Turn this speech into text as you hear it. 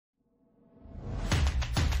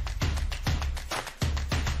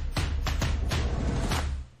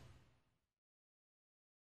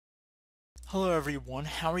Hello everyone,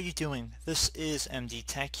 how are you doing? This is MD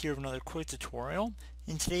Tech here with another quick tutorial.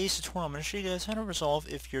 In today's tutorial, I'm going to show you guys how to resolve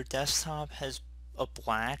if your desktop has a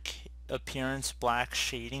black appearance, black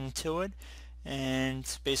shading to it, and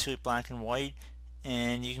basically black and white,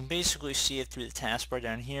 and you can basically see it through the taskbar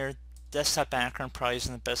down here. Desktop background probably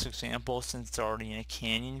isn't the best example since it's already in a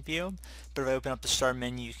Canyon view, but if I open up the start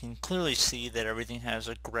menu, you can clearly see that everything has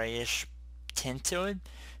a grayish tint to it.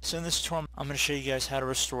 So in this tutorial, I'm going to show you guys how to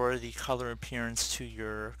restore the color appearance to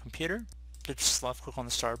your computer. Just left click on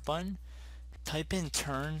the start button, type in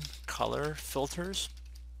turn color filters.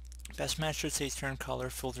 Best match should say turn color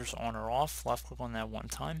filters on or off. Left click on that one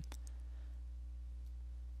time.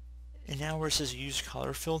 And now where it says use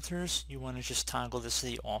color filters, you want to just toggle this to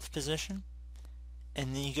the off position.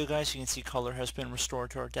 And then you go guys, you can see color has been restored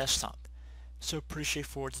to our desktop. So pretty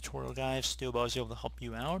straightforward tutorial guys. I hope I was able to help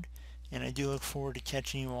you out. And I do look forward to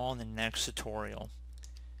catching you all in the next tutorial.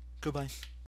 Goodbye.